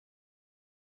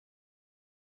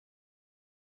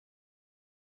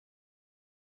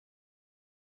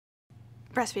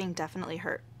Breastfeeding definitely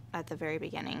hurt at the very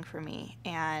beginning for me,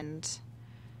 and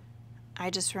I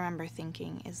just remember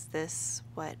thinking, is this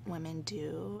what women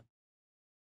do?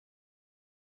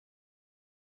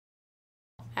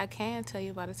 I can tell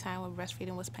you about a time when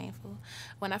breastfeeding was painful.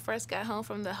 When I first got home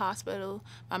from the hospital,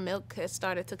 my milk had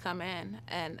started to come in,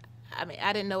 and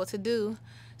I didn't know what to do.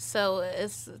 So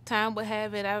as time would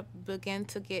have it, I began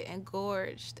to get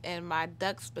engorged, and my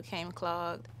ducts became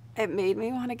clogged. It made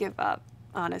me want to give up,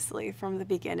 honestly, from the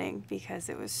beginning because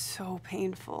it was so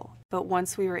painful. But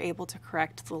once we were able to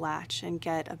correct the latch and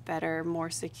get a better, more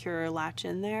secure latch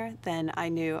in there, then I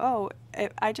knew,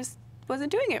 I just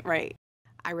wasn't doing it right.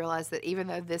 I realized that even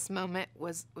though this moment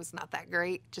was not that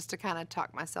great, just to kind of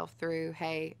talk myself through,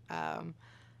 hey,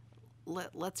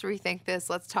 let's rethink this.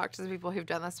 Let's talk to the people who've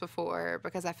done this before,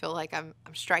 because I feel like I'm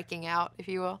striking out, if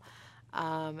you will.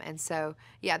 And so,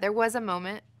 yeah, there was a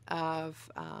moment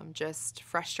of just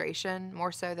frustration,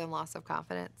 more so than loss of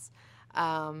confidence.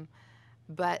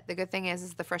 But the good thing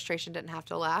is the frustration didn't have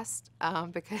to last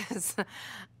because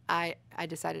I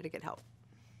decided to get help.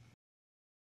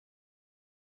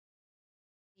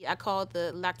 I called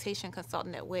the lactation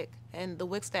consultant at WIC, and the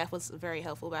WIC staff was very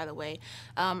helpful, by the way.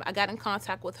 I got in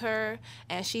contact with her,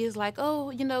 and she is like, oh,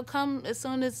 you know, come as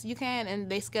soon as you can, and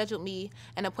they scheduled me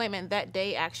an appointment that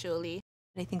day, actually.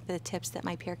 I think the tips that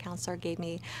my peer counselor gave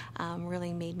me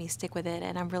really made me stick with it,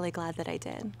 and I'm really glad that I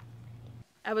did.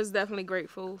 I was definitely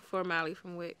grateful for Molly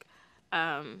from WIC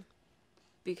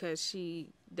because she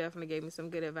definitely gave me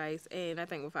some good advice, and I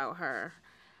think without her,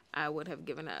 I would have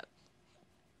given up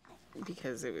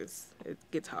because it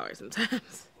gets hard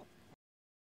sometimes.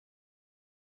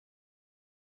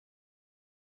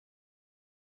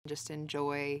 Just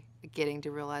enjoy getting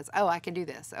to realize, oh, I can do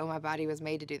this. Oh, my body was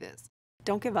made to do this.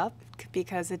 Don't give up,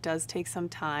 because it does take some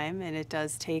time, and it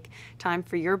does take time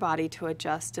for your body to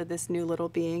adjust to this new little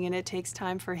being, and it takes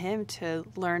time for him to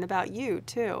learn about you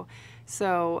too.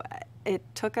 So it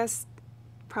took us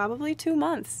probably 2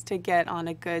 months to get on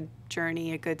a good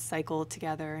journey, a good cycle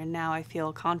together, and now I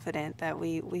feel confident that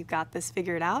we've got this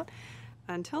figured out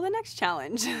until the next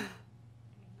challenge.